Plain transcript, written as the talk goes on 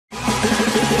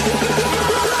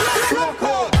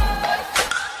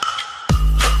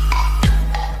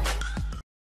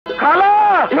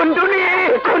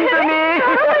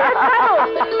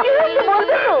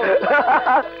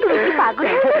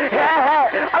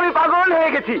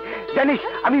পেয়েছি। জানিস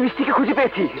আমি মিষ্টিকে খুঁজে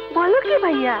পেয়েছি। বলো কি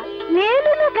ভাইয়া, নিয়ে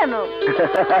এলো না কেন?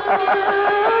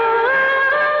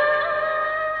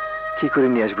 কি করে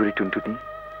নিয়ে আসবো রে টুনটুনি?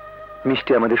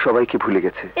 মিষ্টি আমাদের সবাইকে ভুলে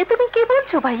গেছে। এ তুমি কি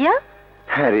বলছো ভাইয়া?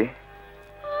 হ্যাঁ রে,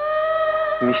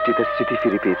 মিষ্টি তার স্মৃতি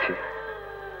ফিরে পেয়েছে।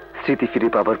 স্মৃতি ফিরে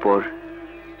পাবার পর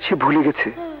সে ভুলে গেছে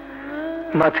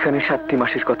মাঝখানে 7টি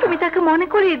মাসের কথা। তুমি তাকে মনে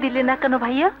করিয়ে দিলে না কেন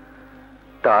ভাইয়া?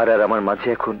 তার আর আমার মাঝে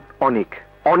এখন অনেক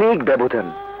অনেক ব্যবধান।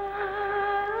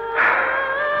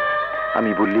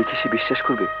 আমি বললেই কি সে বিশ্বাস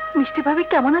করবে? মিষ্টি ভাবি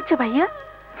কেমন আছে ভাইয়া?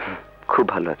 খুব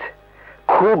ভালো আছে,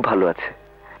 খুব ভালো আছে।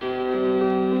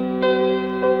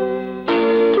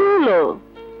 কি হলো?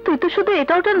 তুই তো শুধু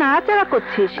এটা ওটা নাড়াচাড়া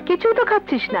করছিস, কিছুই তো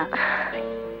খাচ্ছিস না।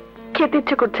 খেতে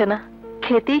ইচ্ছে করছে না।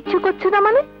 খেতে ইচ্ছে করছে না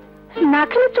মানে? না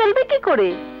খেলে চলবে কি করে?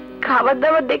 খাবার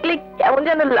দাবার দেখলে কেমন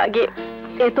যেন লাগে।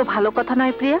 এ তো ভালো কথা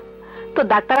নয় প্রিয়া, তো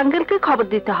ডাক্তার আঙ্কেলকে খবর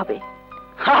দিতে হবে।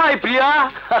 হাই প্রিয়া।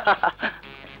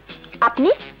 আপনি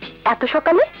এত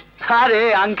সকালে? আরে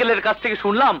আঙ্কেলের কাছ থেকে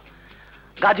শুনলাম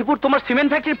গাজীপুর তোমার সিমেন্ট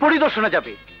ফ্যাক্টরি পরিদর্শনে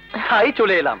যাবে, তাই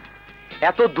চলে এলাম।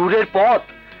 এত দূরের পথ,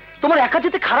 তোমার একা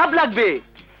যেতে খারাপ লাগবে,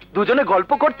 দুজনে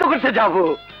গল্প করতে করতে যাব।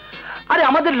 আরে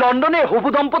আমাদের লন্ডনে হবু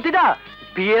দম্পতিরা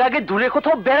বিয়ের আগে দূরে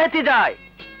কোথাও বেড়াতে যায়।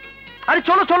 আরে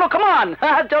চলো চলো, কামান,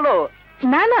 চলো।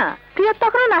 না না, প্রিয়ার তো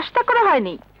এখনো নাস্তা করা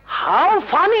হয়নি। হাউ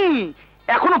ফানি,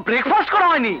 এখনো ব্রেকফাস্ট করা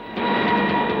হয়নি?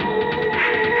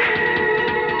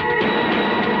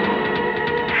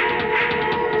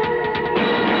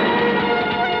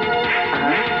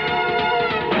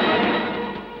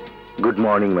 Good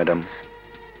morning madam.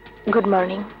 Good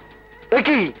morning.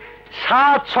 একই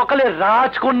সাত সকালে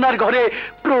রাজকন্যার ঘরে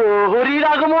প্রহরীর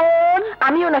আগমন।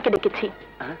 আমি ওনাকে ডেকেছি,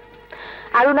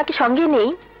 আর ওনাকে সঙ্গে নেই।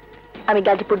 আমি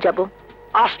গাজীপুর যাব।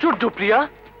 আশ্চর্য প্রিয়া,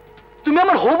 তুমি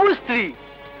আমার হবু স্ত্রী।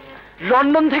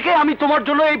 লন্ডন থেকে আমি তোমার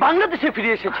জন্য এই বাংলাদেশে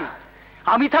ফিরে এসেছি।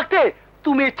 আমি থাকতে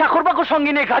তুমি চাকর বাকর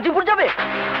সঙ্গে নিয়ে গাজীপুর যাবে?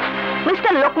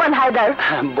 মিস্টার লোকমান হায়দার,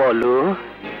 বলো।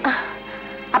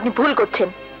 আপনি ভুল করছেন।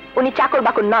 উনি চাকর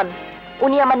বাকর নন,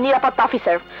 উনি আমার নিরাপত্তা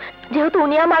অফিসার। যেহেতু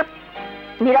উনি আমার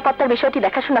নিরাপত্তার বিষয়টি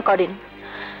দেখাশোনা করেন,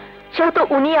 সেহেতু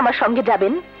উনি আমার সঙ্গে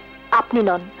যাবেন, আপনি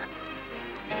নন।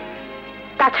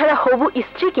 তাছাড়া হবু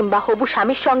স্ত্রী কিংবা হবু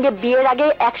স্বামীর সঙ্গে বিয়ের আগে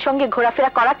একসঙ্গে ঘোরাফেরা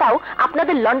করাটাও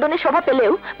আপনাদের লন্ডনে শোভা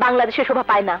পেলেও বাংলাদেশে শোভা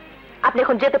পায় না। আপনি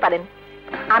এখন যেতে পারেন,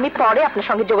 আমি পরে আপনার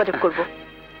সঙ্গে যোগাযোগ করব।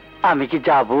 আমি কি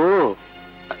যাব?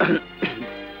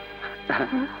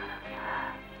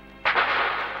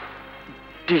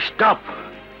 ডিস্টার্ব।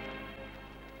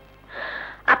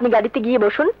 আপনি গাড়িতে গিয়ে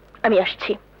বসুন, আমি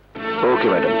আসছি। Okay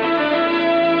madam.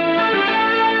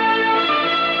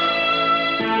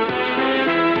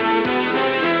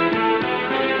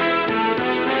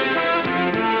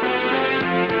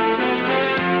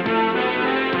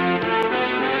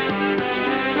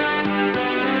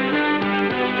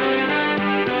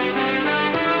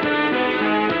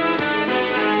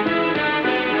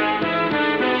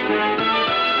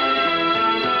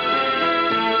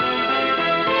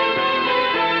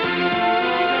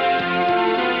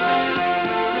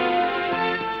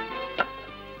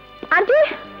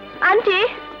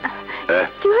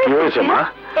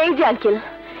 এই যে আঙ্কেল,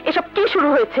 এসব কি শুরু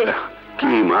হয়েছে?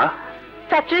 কি মা?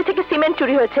 ফ্যাক্টরি থেকে সিমেন্ট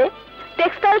চুরি হয়েছে,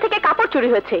 টেক্সটাইল থেকে কাপড় চুরি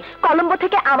হয়েছে, কলম্বো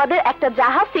থেকে আমাদের একটা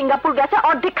জাহাজ সিঙ্গাপুর গেছে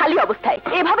অর্ধেক খালি অবস্থায়।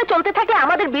 এভাবে চলতে থাকে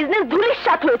আমাদের বিজনেস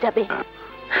ধুলিস্যাৎ হয়ে যাবে।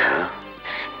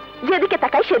 যেদিকে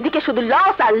তাকাই সেদিকে শুধু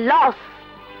লস আর লস।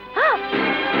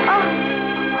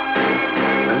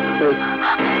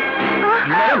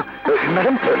 ম্যাডাম,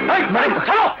 ম্যাডাম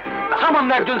ছাড়ো।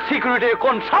 সামান্য একজন সিকিউরিটি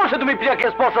কোন সাহসে তুমি প্রিয়াকে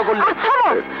স্পর্শ করলে?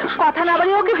 কথা না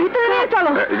বলে ওকে ভিতরে নিয়ে চলো।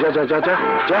 যা যা যা যা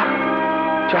যা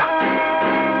যা।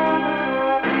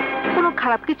 কোনো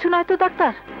খারাপ কিছু নয় তো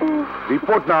ডাক্তার?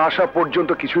 রিপোর্ট না আসা পর্যন্ত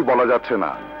কিছুই বলা যাচ্ছে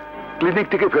না। ক্লিনিক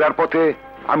থেকে ফেরার পথে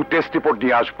আমি টেস্ট রিপোর্ট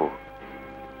নিয়ে আসবো।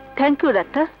 Thank you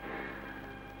doctor.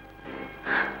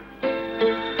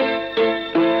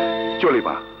 চলি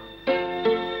মা।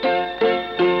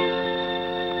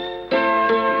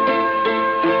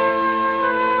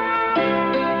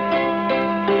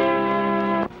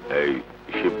 এই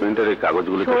শিপমেন্টের এই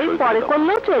কাগজগুলো পরে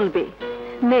করলেও চলবে।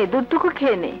 নে, দুধটুকু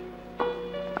খেয়ে নে।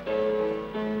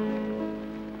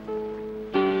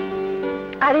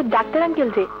 আরে ডাক্তার আঙ্কেল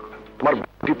যে, তোমার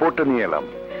রিপোর্টটা নিয়ে এলাম।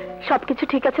 সবকিছু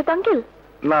ঠিক আছে তো আঙ্কেল?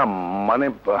 না মানে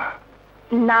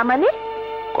না মানে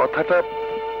কথাটা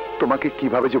তোমাকে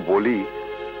কিভাবে যে বলি।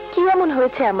 কি এমন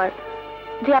হয়েছে আমার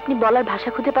যে আপনি বলার ভাষা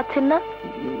খুঁজে পাচ্ছেন না?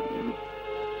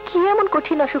 কি এমন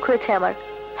কঠিন অসুখ হয়েছে আমার?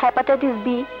 হেপাটাইটিস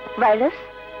বি, ভাইরাস,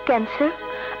 ক্যান্সার,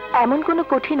 এমন কোনো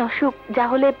কঠিন অসুখ যা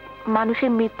হলে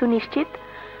মানুষের মৃত্যু নিশ্চিত?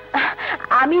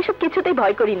 আমি এসব কিছুতেই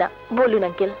ভয় করি না। বলুন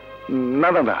আঙ্কেল। না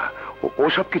না না,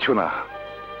 ওসব কিছু না।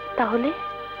 তাহলে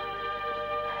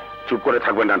চুপ করে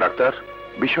থাকবেন না ডাক্তার?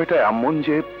 বিষয়টা এমন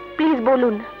যে, প্লিজ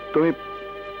বলুন। তুমি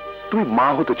তুমি মা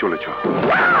হতে চলেছ।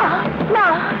 না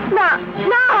না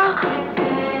না,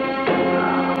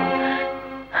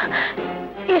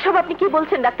 এসব আপনি কি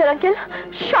বলছেন ডাক্তার আঙ্কেল?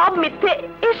 সব মিথ্যে,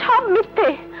 এসব মিথ্যে।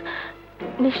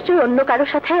 নিশ্চয়ই অন্য কারোর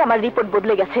সাথে আমার রিপোর্ট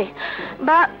বদলে গেছে,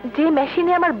 বা যে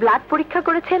মেশিনে আমার ব্লাড পরীক্ষা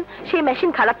করেছেন সেই মেশিন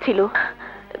খারাপ ছিল।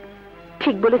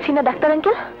 ঠিক বলেছি না ডাক্তার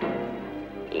আঙ্কেল?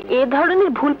 এ ধরনের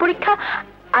ভুল পরীক্ষা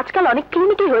আজকাল অনেক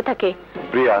ক্লিনিকে হয়ে থাকে।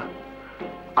 প্রিয়া,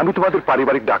 আমি তোমাদের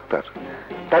পারিবারিক ডাক্তার,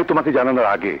 তাই তোমাকে জানানোর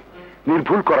আগে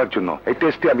নির্ভুল করার জন্য এই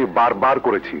টেস্টটি আমি বারবার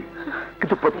করেছি,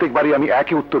 কিন্তু প্রত্যেকবারই আমি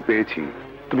একই উত্তর পেয়েছি,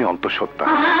 তুমি অন্তঃসত্ত্বা।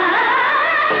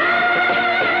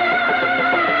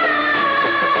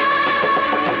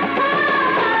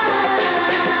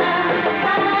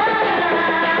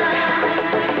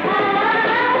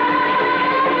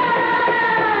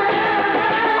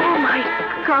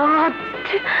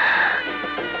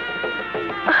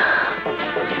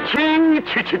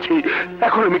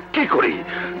 এখন আমি কি করি?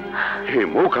 হে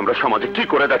মুখ আমরা সমাজে কি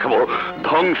করে দেখাবো?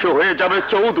 ধ্বংস হয়ে যাবে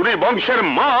চৌধুরী বংশের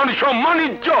মান সম্মান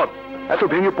ইজ্জত। এত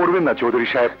ভেঙে পড়বেন না চৌধুরী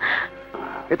সাহেব,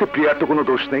 এতে প্রিয়ার তো কোনো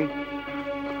দোষ নেই।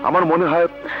 আমার মনে হয়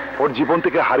ওর জীবন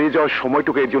থেকে হারিয়ে যাওয়ার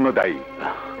সময়টুকু এর জন্য দায়ী।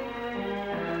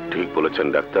 ঠিক বলেছেন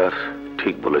ডাক্তার,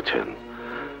 ঠিক বলেছেন।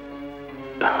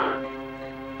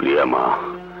 প্রিয়া মা,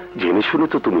 জেনে শুনে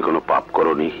তো তুমি কোনো পাপ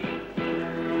করনি।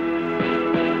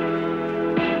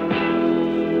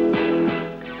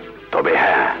 তবে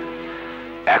হ্যাঁ,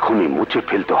 এখনই মুছে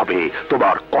ফেলতে হবে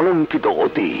তোমার কলঙ্কিত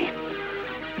অতীত।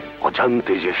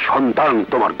 অজান্তে যে সন্তান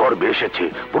তোমার গর্ভে এসেছে,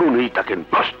 পুরোই তাকে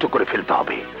নষ্ট করে ফেলতে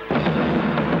হবে।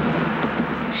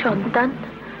 সন্তান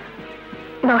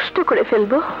নষ্ট করে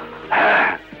ফেলবো? হ্যাঁ,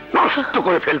 নষ্ট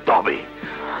করে ফেলতে হবে।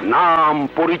 নাম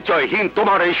পরিচয়হীন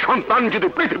তোমার এই সন্তান যদি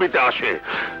পৃথিবীতে আসে,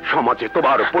 সমাজে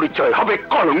তোমার পরিচয় হবে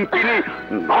কলঙ্কিনী,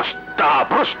 নষ্টা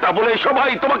ভ্রষ্টা বলে সবাই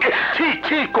তোমাকে ছি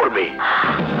ছি করবে।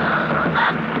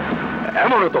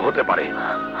 এমনও তো হতে পারে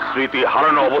স্মৃতি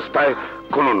হারানো অবস্থায়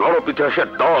কোন নরপিশাচের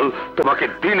দল তোমাকে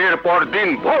দিনের পর দিন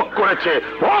ভোগ করেছে,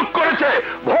 ভোগ করেছে,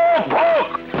 ভোগ ভোগ।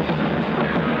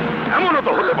 এমনও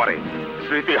তো হতে পারে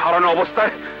স্মৃতি হারানো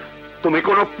অবস্থায় তুমি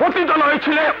কোন পতিতালয়ে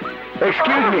ছিলে।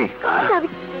 এক্সকিউজ মি,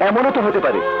 এমনও তো হতে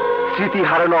পারে স্মৃতি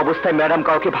হারানো অবস্থায় ম্যাডাম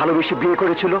কাউকে ভালোবেসে বিয়ে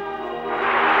করেছিল।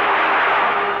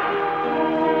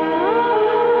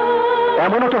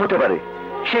 এমনও তো হতে পারে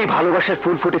সেই ভালোবাসার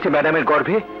ফুল ফুটেছে ম্যাডামের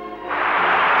গর্ভে।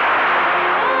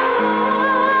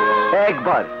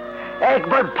 একবার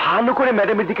একবার ভালো করে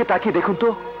ম্যাডামের দিকে তাকিয়ে দেখুন তো,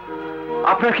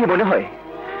 আপনার কি মনে হয়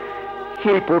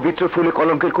এই পবিত্র ফুলে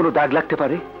কলঙ্কের কোনো দাগ লাগতে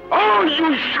পারে? Oh, you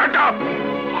shut up!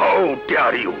 How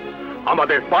dare you!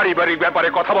 আমাদের পারিবারিক ব্যাপারে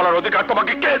কথা বলার অধিকার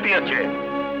তোমাকে কে দিয়েছে?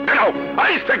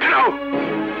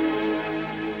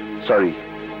 Sorry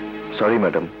sorry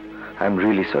madam, I am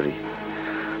really sorry.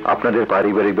 আপনাদের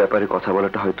পারিবারিক ব্যাপারে কথা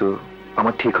বলাটা হয়তো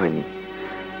আমার ঠিক হয়নি।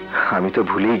 আমি তো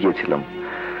ভুলেই গিয়েছিলাম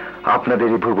আপনাদের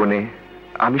এই ভুবনে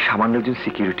আমি সামান্য একজন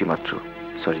সিকিউরিটি মাত্র।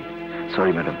 Sorry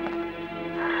sorry madam.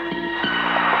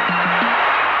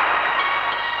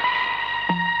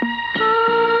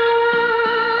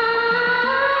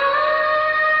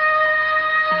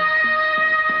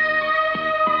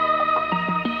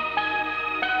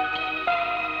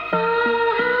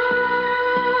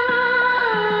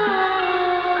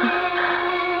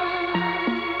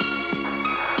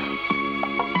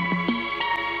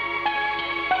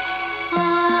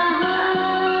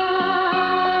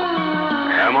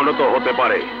 তো হতে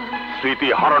পারে স্মৃতি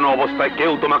হারানো অবস্থায়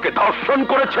কেউ তোমাকে ধর্ষণ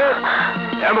করেছে।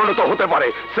 এমনও তো হতে পারে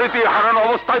স্মৃতি হারানো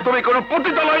অবস্থায় তুমি কোনো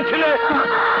পতিতালয়ে ছিলে।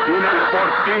 দিনের পর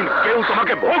দিন কেউ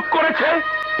তোমাকে ভোগ করেছে।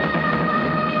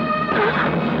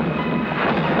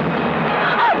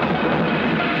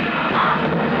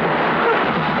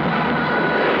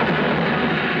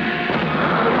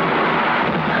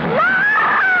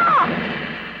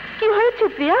 কি হয়েছে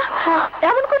প্রিয়া?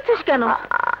 এমন করছিস কেন?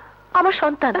 আমার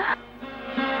সন্তান,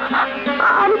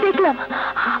 আমি দেখলাম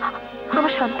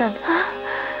আমার সন্তান।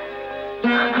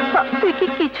 তুই কি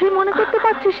কিছুই মনে করতে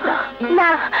পারছিস না? না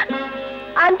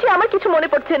আন্টি, আমার কিছু মনে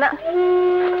পড়ছে না।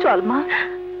 চল মা,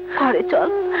 ঘরে চল।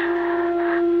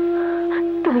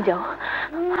 তুমি যাও,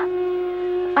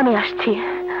 আমি আসছি।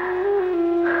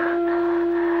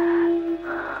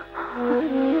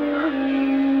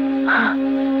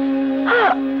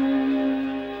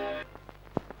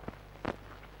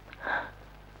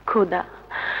 খোদা,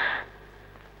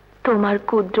 তোমার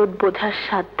কুদরত বোঝার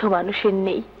সাধ্য মানুষের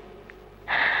নেই।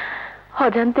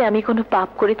 অজান্তে আমি কোনো পাপ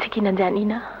করেছি কিনা জানি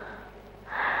না,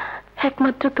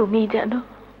 একমাত্র তুমিই জানো।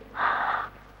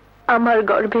 আমার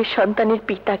গর্ভের সন্তানের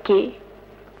পিতাকে,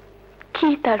 কি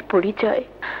তার পরিচয়?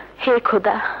 হে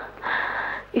খোদা,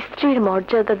 স্ত্রীর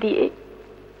মর্যাদা দিয়ে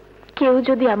কেউ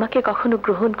যদি আমাকে কখনো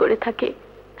গ্রহণ করে থাকে,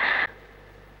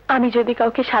 আমি যদি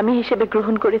কাউকে স্বামী হিসেবে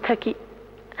গ্রহণ করে থাকি,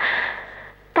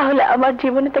 তাহলে আমার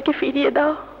জীবনে তাকে ফিরিয়ে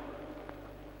দাও,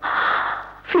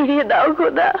 ফিরিয়ে দাও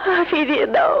খোদা, ফিরিয়ে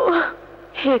দাও।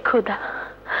 হে খোদা,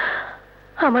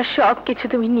 আমার সব কিছু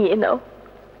তুমি নিয়ে নাও।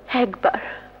 একবার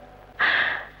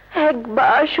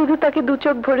একবার শুধু তাকে দু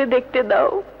চোখ ভরে দেখতে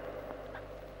দাও।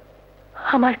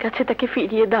 আমার কাছে তাকে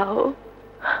ফিরিয়ে দাও,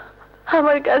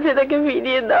 আমার কাছে তাকে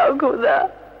ফিরিয়ে দাও খোদা,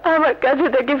 আমার কাছে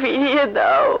তাকে ফিরিয়ে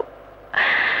দাও।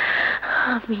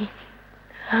 আমি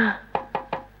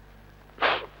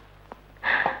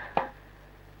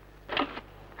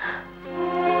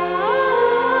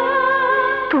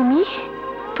তুমি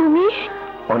তুমি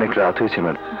অনেক রাত হয়েছে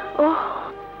ম্যাডাম। ও,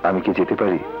 আমি কি যেতে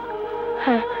পারি?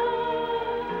 হ্যাঁ,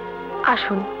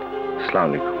 আসুন। আসসালামু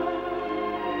আলাইকুম।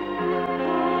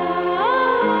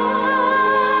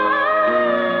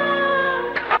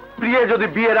 প্রিয়া যদি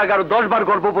বিয়ের আগে আরো 10 বার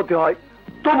গর্ভবতী হয়,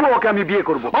 তবু ওকে আমি বিয়ে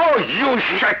করবো।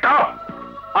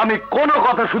 আমি কোনো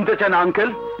কথা শুনতে চাই না আঙ্কেল।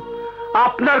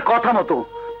 আপনার কথা মতো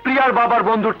প্রিয়ার বাবার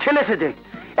বন্ধুর ছেলে সেজে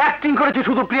অ্যাক্টিং করেছি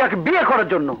শুধু প্রিয়াকে বিয়ে করার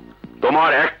জন্য।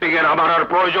 তোমার অ্যাক্টিং এর আমার আর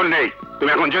প্রয়োজন নেই, তুমি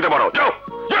এখন যেতে পারো, যাও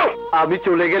যাও। আমি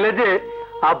চলে গেলে যে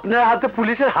আপনার হাতে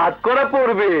পুলিশের হাত করা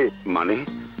পড়বে। মানে?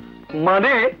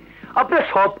 মানে আপনার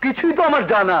সবকিছুই তো আমার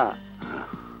জানা।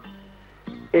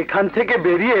 এখান থেকে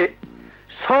বেরিয়ে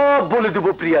সব বলে দেব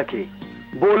প্রিয়াকে।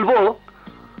 বলবো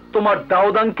তোমার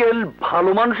দাউদ আঙ্কেল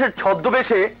ভালো মানুষের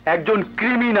ছদ্মবেশে একজন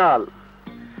ক্রিমিনাল।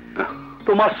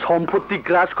 তোমার সম্পত্তি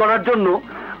গ্রাস করার জন্য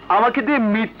আমাকে দিয়ে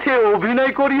মিথ্যে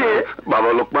অভিনয় করিয়ে।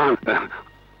 বাবা লোকমান,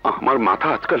 আমার মাথা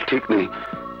আজকাল ঠিক নেই।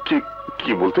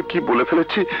 কি বলতে কি বলে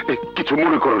ফেলেছি, কিছু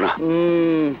মনে করো না।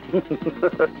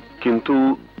 কিন্তু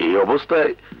এই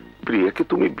অবস্থায় প্রিয়াকে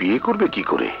তুমি বিয়ে করবে কি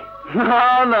করে? না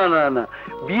না না না,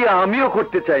 বিয়ে আমিও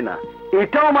করতে চাই না,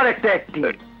 এটাও আমার একটা অ্যাক্টিং।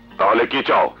 তাহলে কি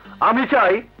চাও? আমি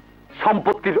চাই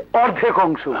সম্পত্তির অর্ধেক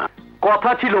অংশ।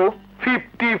 কথা ছিল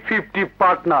 50-50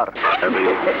 পার্টনার।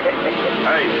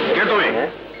 কে তুমি?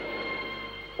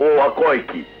 ও কয়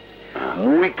কি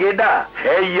মুই কেডা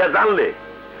হেইয়া জানলে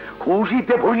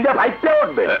খুশিতে ভুইলা ভাইতে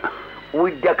উঠবে,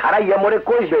 ওইটা খারাইয়া মরে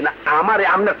কইবেন আমারে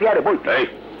আমরা চেয়ারে বই।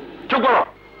 চুপ করো,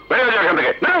 বেরিয়ে যাও এখান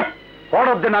থেকে।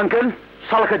 অর্ডার দেন আঙ্কেল,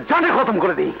 শালাকে জানে খতম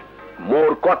করে দিই।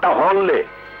 মোর কথা হনলে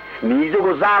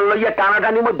নিজেকে জান লইয়া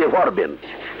টানাটানির মধ্যে পড়বেন।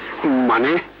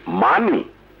 মানে? মানি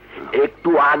একটু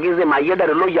আগে যে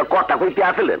মাইয়াডারে লইয়া কথা কইতে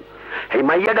আসলেন, এই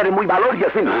মাইয়াডারে মুই ভালো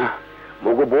গেছি না।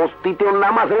 মগো বস্তিতে ওর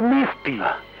নাম আছে মিষ্টি,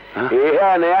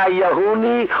 এখানে আইয়া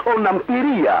হুনি ওর নাম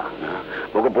পিরিয়া।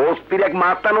 মগো বস্তির এক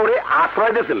মাস্তানোরে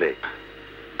আশ্রয় দিয়েছিলে।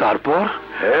 তারপর?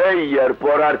 এই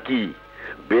এরপর আর কি,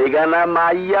 বেগানা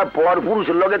মাইয়া পর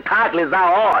পুরুষের লগে থাকলে যা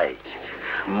হয়।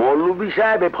 মৌলবী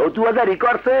সাহেব ফতুয়া জারি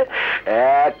করছে,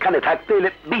 একখানে থাকতে হইলে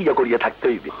বিয়ে করিয়া থাকতে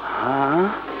হইবে।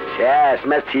 শেষ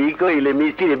ম্যাচ ঠিক হইলে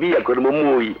মিষ্টিরে বিয়ে করবো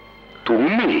মুই।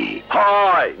 তুমি?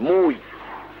 হয় মুই।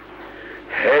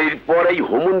 এরপর এই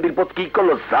হোমন্দির পথ কি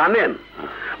করলো জানেন?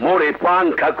 মোরে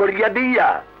পাংখা করিয়া দিয়া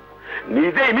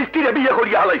নিজেই মিষ্টিরে বিয়ে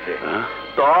করিয়া হালাইছে।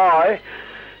 তাই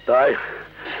তাই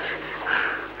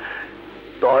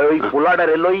তাই ওই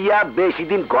পোলাডারে লইয়া বেশি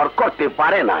দিন ঘর করতে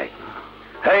পারে নাই।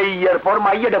 এই এরপর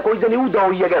মাইয়াটা কই জানি উদা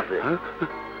হইয়া গেছে।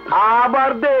 আবার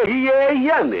দেখি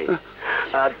এইয়ানে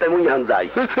তেমন হান যাই।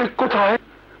 কোথায়?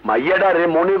 মাইয়াডারে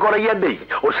মনে করাইয়া দেই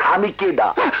ও স্বামী কেডা।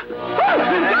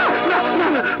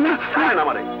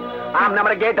 মানে আপনি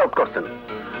আমার গেট আউট করছেন,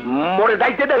 মরে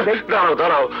যাইতে দেন। দাঁড়াও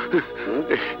দাঁড়াও,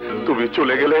 তুমি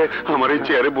চলে গেলে আমার এই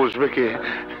চেয়ারে বসবে কে?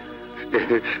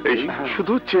 এই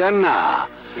শুধু চেয়ার না,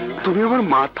 তুমি আমার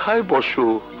মাথায় বসো।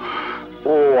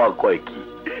 ও কয় কি?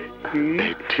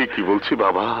 ঠিকই বলছি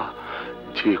বাবা,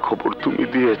 যে খবর তুমি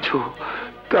দিয়েছো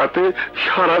তাতে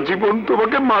সারা জীবন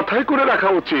তোমাকে মাথায় করে রাখা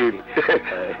উচিত,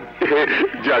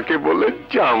 যাকে বলে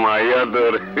জামাই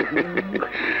আদর।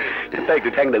 তাই একটু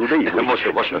ঠ্যাংটা উঠেই বসো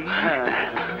বসো।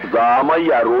 জামাই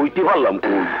আর ওইতে পারলাম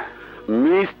কোন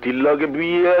মিষ্টির লগে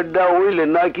বিয়েটা হইলে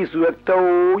না কিছু একটা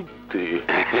ওইতে।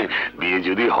 বিয়ে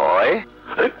যদি হয়?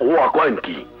 ও কয়েন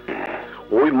কি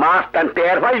ওই মাছ টান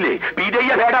টের পাইলে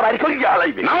পিড়াইয়া ভেড়া বাড়ি করিয়া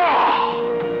হালাইবে।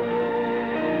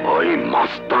 ওই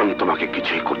মাস্তান তোমাকে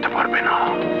কিছুই করতে পারবে না,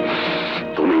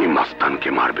 তুমি মাস্তানকে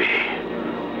মারবে,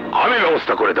 আমি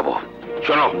ব্যবস্থা করে দেব।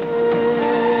 শোনো,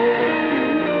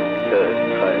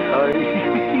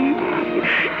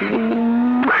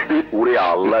 ওরে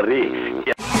আল্লাহ রে,